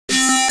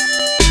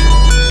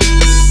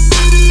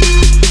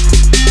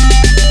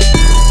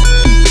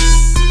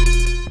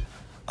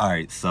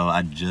so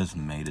I just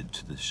made it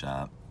to the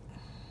shop.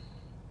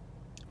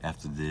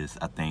 After this,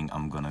 I think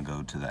I'm gonna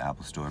go to the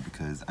Apple store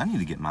because I need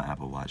to get my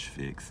Apple Watch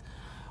fixed.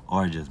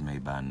 Or just maybe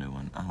buy a new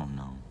one. I don't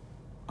know.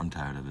 I'm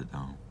tired of it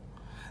though.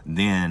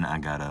 Then I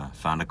gotta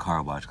find a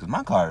car wash because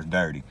my car is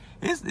dirty.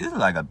 It's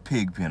like a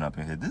pig pen up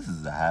in here. This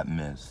is a hot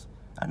mess.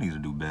 I need to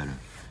do better.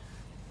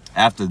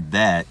 After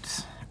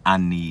that,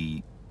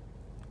 I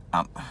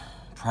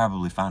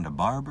probably find a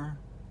barber.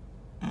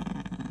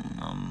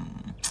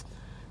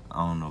 I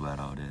don't know about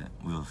all that.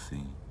 We'll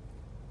see.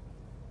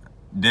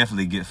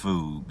 Definitely get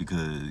food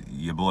because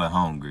your boy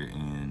hungry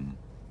and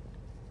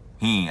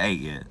he ain't ate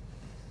yet.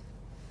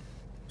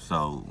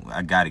 So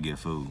I gotta get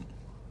food.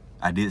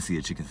 I did see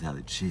a chicken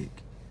salad chick.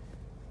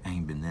 I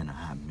ain't been there in a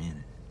hot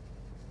minute.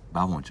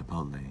 But I want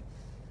Chipotle.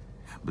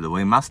 But the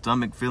way my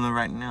stomach feeling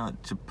right now,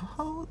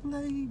 Chipotle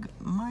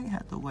might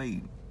have to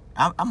wait.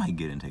 I might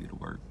get it and take it to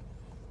work.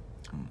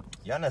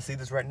 Y'all not see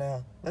this right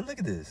now? Look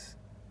at this.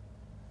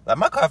 Like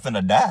my car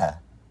finna die.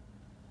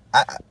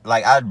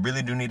 I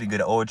really do need to get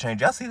an oil change.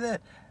 Y'all see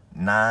that?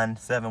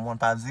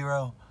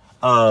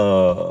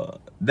 97150.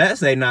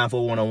 That's a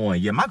 94101.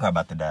 Yeah, my car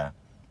about to die.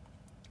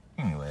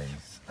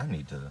 Anyways, I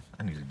need to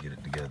get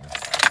it together.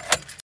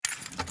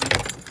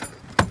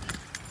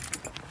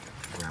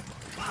 Grab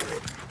my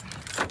wallet.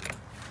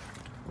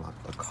 Lock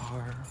the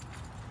car.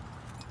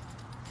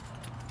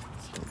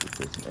 Let's go get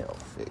this nail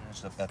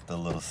fixed. Up at the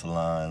little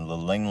salon. Lil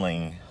Ling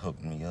Ling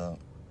hooked me up.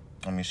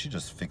 I mean, she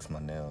just fixed my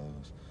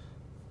nails.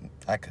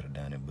 I could have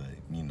done it, but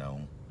you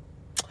know,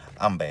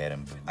 I'm bad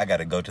and I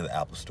gotta go to the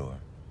Apple store.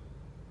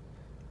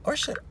 Or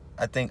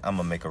I think I'm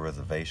gonna make a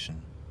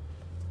reservation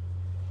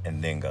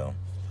and then go.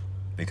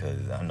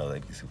 Because I know they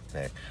be super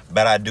packed.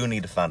 But I do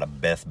need to find a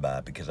Best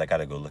Buy because I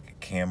gotta go look at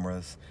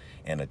cameras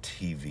and a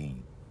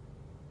TV.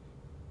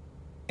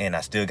 And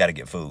I still gotta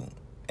get food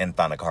and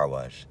find a car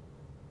wash.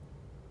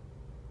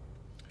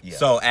 Yeah.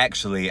 So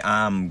actually,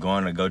 I'm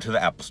going to go to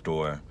the Apple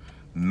store,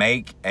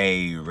 make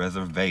a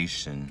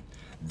reservation,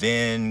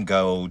 then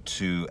go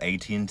to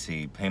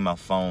AT&T, pay my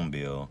phone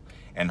bill,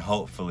 and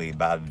hopefully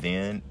by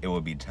then it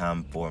will be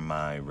time for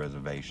my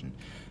reservation.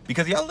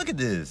 Because y'all look at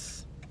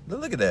this.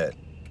 Look at that.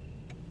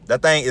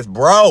 That thing is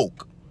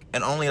broke.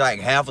 And only like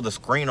half of the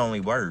screen only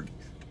works.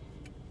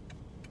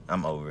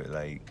 I'm over it.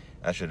 Like,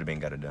 I should have been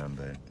got it done,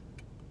 but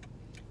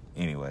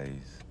anyways.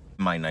 It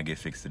might not get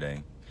fixed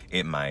today.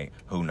 It might.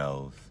 Who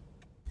knows?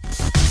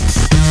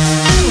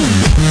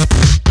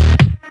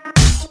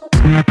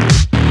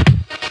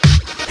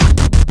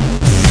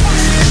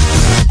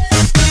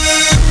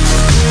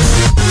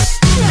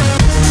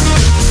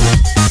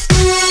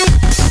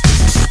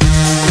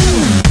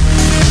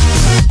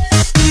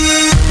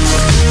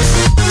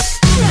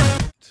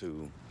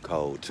 Too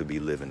cold to be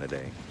living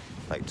today.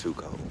 Like, too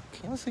cold.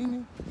 Can y'all see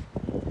me?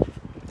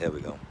 There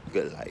we go.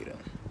 Good lighting.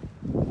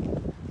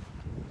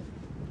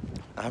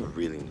 I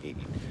really need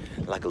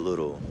like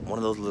one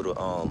of those little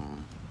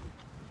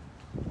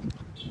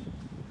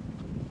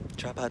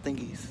tripod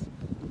thingies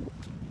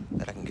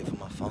that I can get for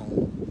my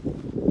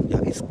phone.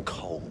 Yeah, it's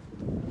cold.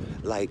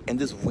 Like, and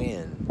this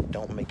wind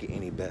don't make it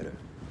any better.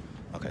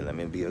 Okay, let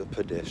me be a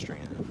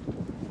pedestrian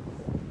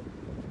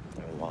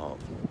and walk.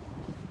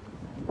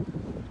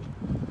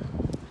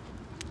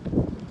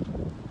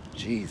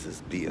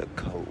 Jesus, be a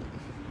cold.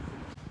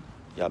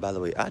 Y'all, by the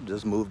way, I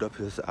just moved up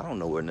here, so I don't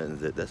know where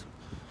nothing's at. That's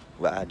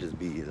where I just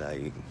be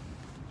like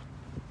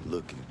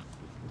looking.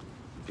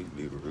 People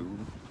be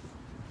rude.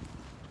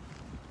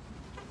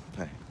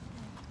 Hey.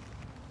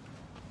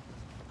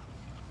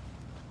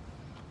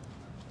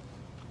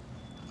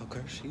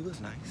 Okay, she was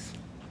nice.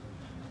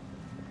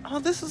 Oh,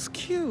 this is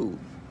cute.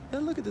 Yeah,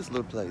 look at this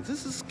little place.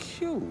 This is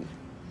cute.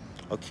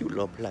 A cute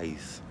little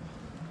place.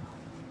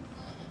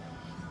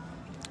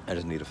 I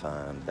just need to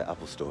find the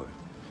Apple store.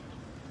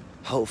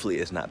 Hopefully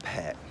it's not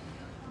packed.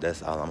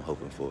 That's all I'm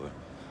hoping for.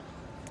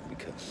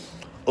 Because,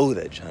 oh,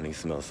 that Chinese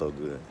smells so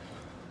good.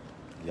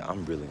 Yeah,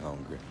 I'm really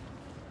hungry.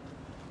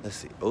 Let's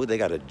see. Oh, they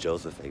got a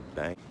Joseph A.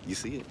 Bank. You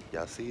see it?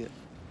 Y'all see it?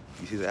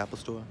 You see the Apple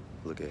store?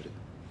 Look at it.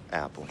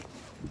 Apple.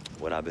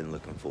 What I've been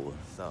looking for.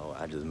 So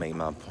I just made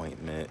my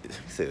appointment. It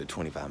said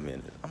 25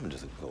 minutes. I'm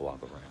just gonna go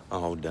walk around.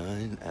 All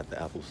done at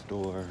the Apple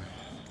store.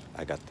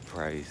 I got the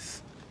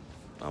price.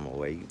 I'm gonna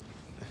wait.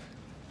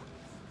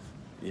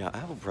 Yeah,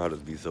 Apple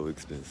products be so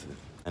expensive.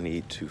 I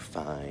need to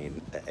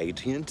find the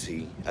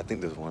AT&T. I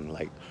think there's one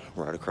like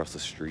right across the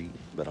street,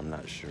 but I'm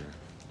not sure.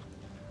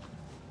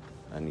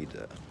 I need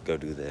to go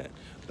do that.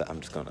 But I'm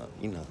just gonna,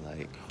 you know,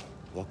 like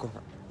walk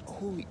around.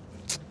 Oh,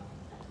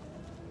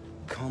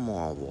 come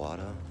on,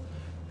 water.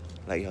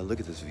 Like, y'all, look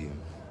at this view.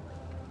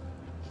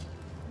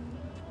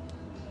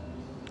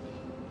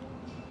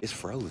 It's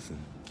frozen.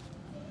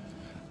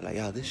 Like,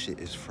 y'all, this shit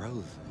is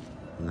frozen.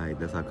 Like,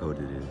 that's how cold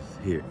it is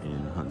here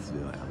in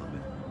Huntsville, Alabama.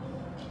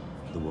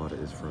 The water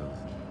is frozen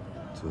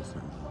to a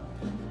certain point.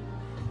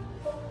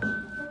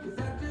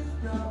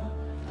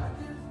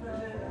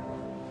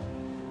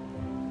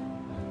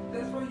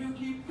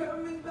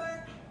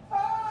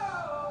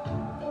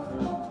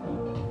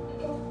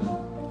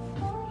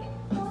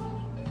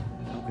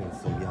 Okay,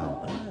 so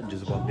y'all, I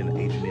just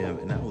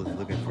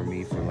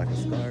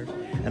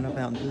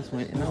found this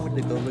one, and I went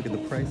to go look at the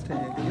price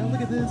tag. Y'all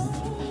look at this.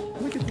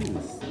 Look at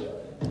this.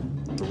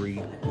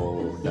 $3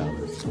 whole.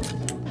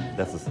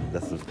 That's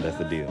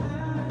a deal.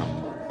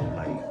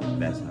 Like,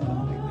 that's not the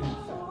only thing.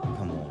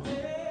 Come on.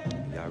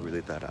 Y'all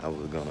really thought I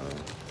was gonna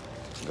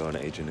go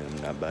into H&M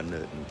and not buy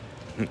nothing?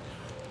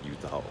 You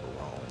thought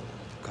wrong.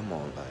 Come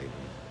on, like.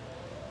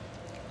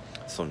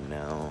 So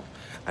now,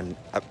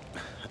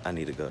 I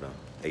need to go to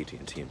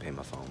AT&T and pay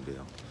my phone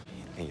bill.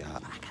 And y'all, I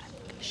gotta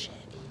take a shit.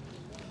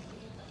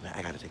 Like,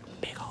 I gotta take a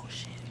big old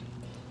shit.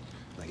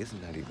 Like, it's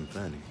not even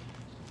funny.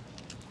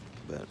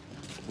 But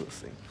we'll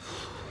see.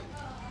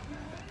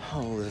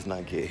 Oh, let's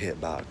not get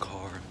hit by a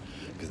car,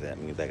 because that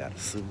means I gotta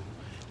sue,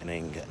 and I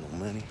ain't got no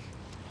money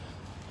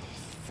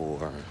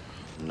for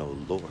no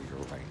lawyer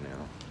right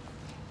now.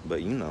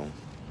 But you know,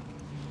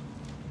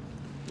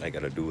 I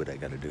gotta do what I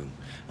gotta do.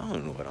 I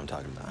don't know what I'm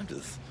talking about.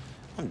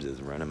 I'm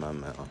just running my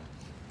mouth.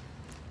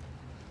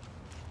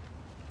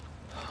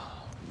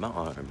 My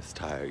arm is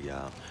tired,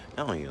 y'all.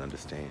 I don't even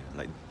understand.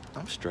 Like,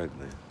 I'm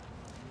struggling.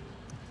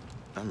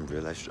 I'm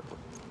really struggling.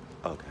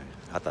 Okay,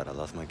 I thought I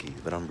lost my keys,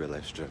 but I'm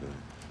really struggling.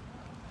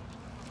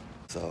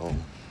 So,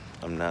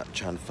 I'm not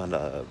trying to find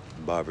a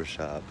barber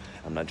shop.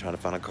 I'm not trying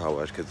to find a car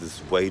wash because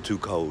it's way too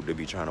cold to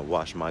be trying to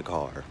wash my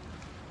car,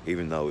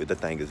 even though the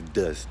thing is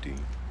dusty.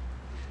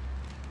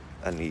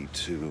 I need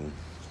to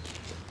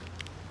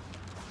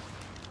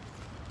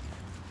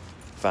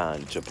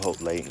find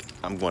Chipotle.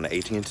 I'm going to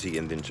AT&T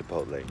and then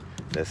Chipotle.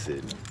 That's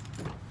it.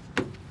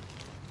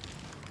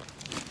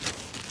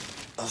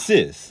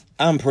 Sis,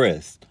 I'm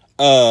pressed.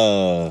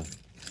 I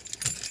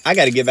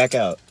gotta get back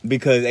out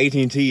because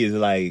AT&T is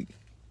like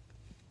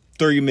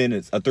 3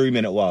 minutes, a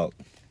 3-minute walk.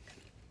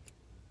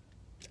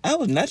 I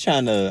was not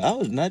trying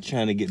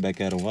to get back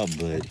out and walk,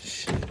 but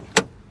shit,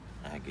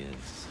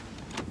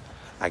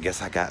 I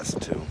guess I got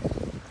to.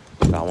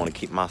 If I want to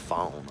keep my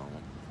phone on.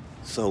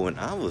 So when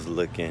I was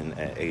looking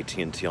at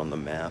AT&T on the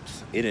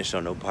maps, it didn't show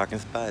no parking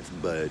spots,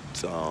 but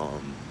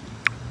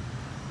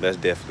there's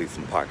definitely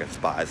some parking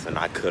spots, and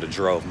I could have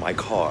drove my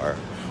car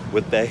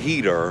with the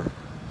heater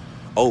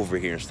over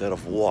here instead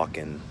of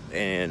walking,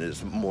 and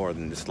it's more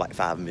than it's like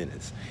 5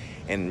 minutes.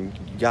 And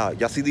y'all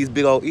see these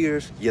big old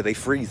ears? Yeah, they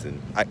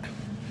freezing.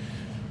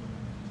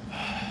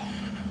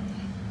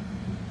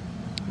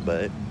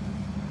 But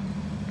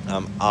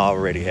I'm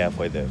already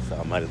halfway there, so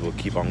I might as well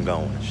keep on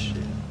going. Shit.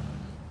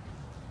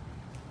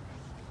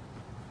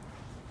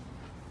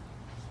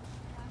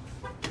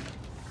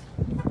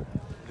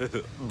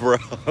 Bro,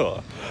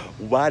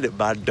 why did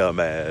my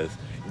dumb ass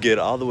get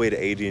all the way to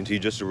AT&T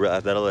just to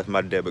realize that I left my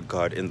debit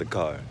card in the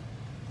car?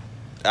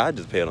 I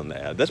just paid on the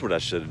app. That's what I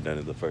should have done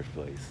in the first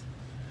place.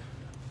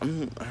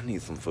 I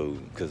need some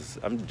food because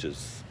I'm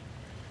just...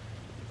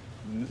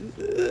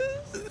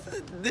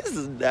 This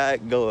is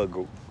not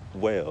going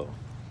well.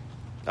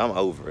 I'm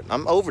over it.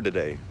 I'm over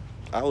today.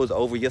 I was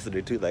over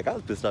yesterday too. Like, I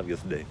was pissed off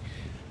yesterday.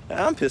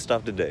 I'm pissed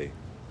off today.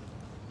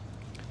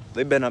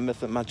 They better not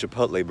mess up my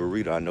Chipotle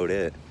burrito. I know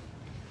that.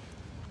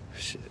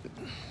 Shit.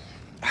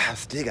 I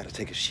still gotta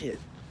take a shit.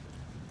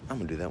 I'm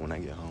gonna do that when I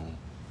get home.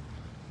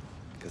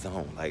 Cause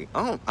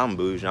I'm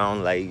bougie. I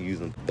don't like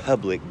using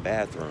public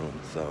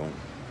bathrooms. So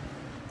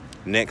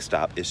next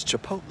stop is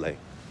Chipotle.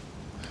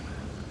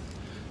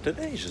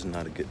 Today's just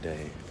not a good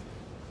day.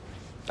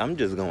 I'm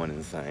just going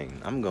insane.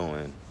 I'm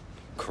going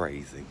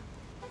crazy.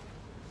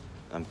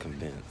 I'm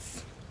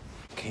convinced.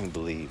 Can't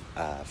believe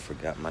I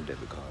forgot my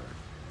debit card.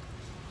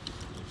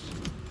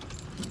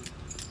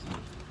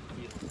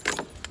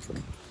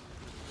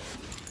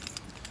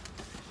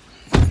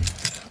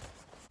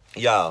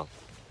 Y'all,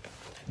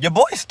 your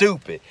boy's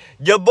stupid.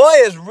 Your boy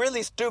is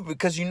really stupid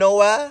because you know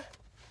why?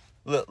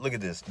 Look at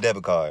this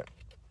debit card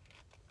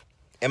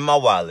in my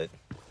wallet.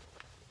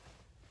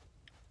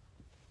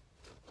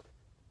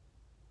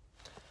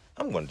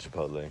 I'm going to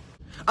Chipotle.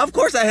 Of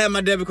course I had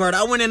my debit card.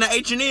 I went into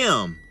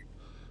H&M.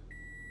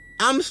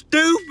 I'm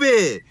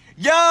stupid.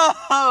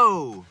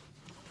 Yo!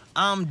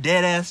 I'm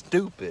dead ass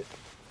stupid.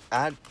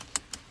 I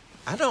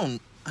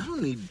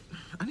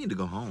need to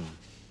go home.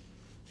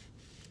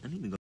 I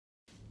need to go.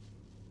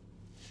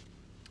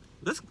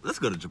 Let's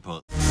go to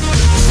Chipotle.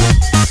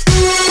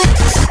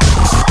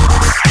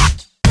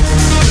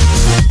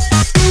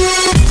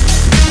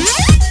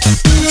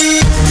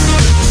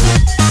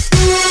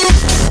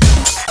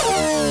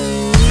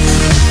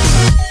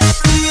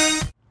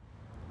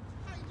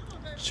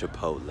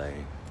 Chipotle.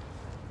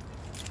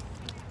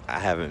 I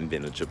haven't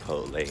been to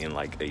Chipotle in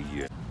like a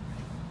year.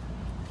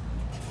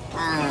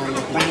 Brown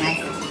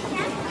rice.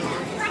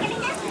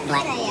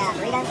 Black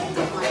burrito.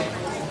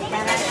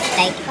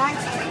 Steak.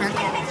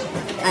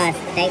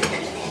 Steak.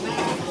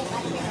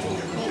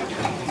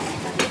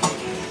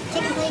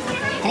 Chicken, please.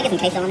 Can I get some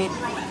queso on it?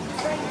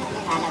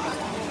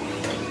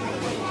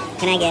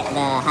 Can I get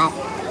the hot?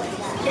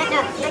 Can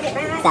I get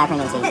brown rice? Sour cream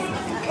and cheese.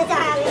 It's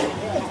alright.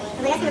 I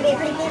mean, that's gonna be a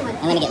pretty thin one.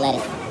 And let me get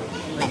lettuce.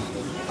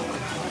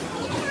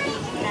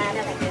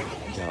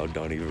 Y'all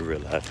don't even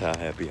realize how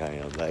happy I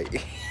am. Like,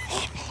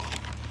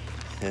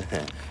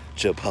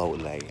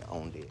 Chipotle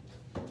on it.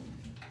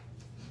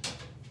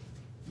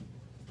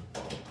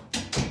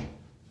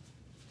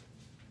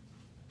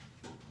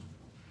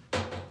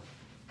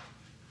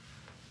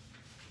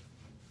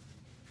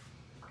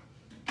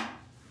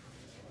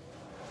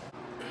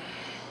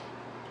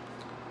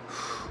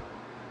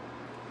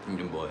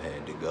 Them boy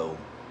had to go.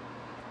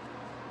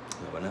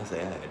 When I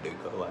say I had to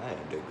go, I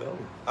had to go.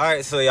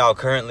 Alright, so y'all,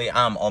 currently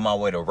I'm on my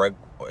way to work.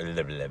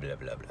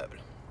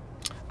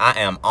 I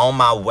am on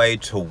my way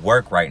to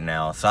work right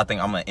now. So I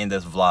think I'm going to end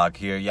this vlog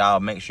here. Y'all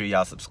make sure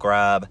y'all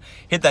subscribe.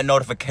 Hit that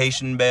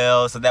notification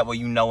bell so that way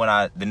you know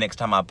when the next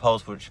time I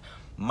post, which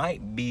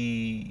might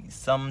be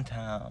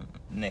sometime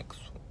next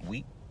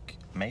week,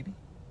 maybe.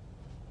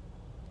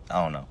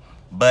 I don't know.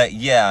 But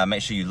yeah,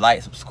 make sure you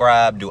like,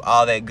 subscribe, do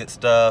all that good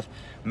stuff.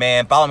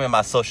 Man, follow me on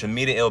my social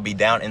media. It'll be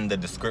down in the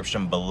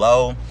description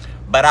below.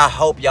 But I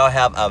hope y'all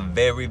have a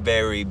very,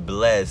 very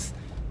blessed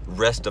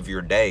rest of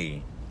your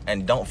day.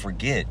 And don't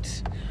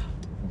forget,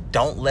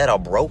 don't let a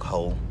broke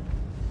hoe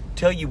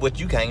tell you what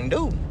you can't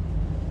do. All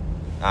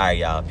right,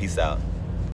 y'all. Peace out.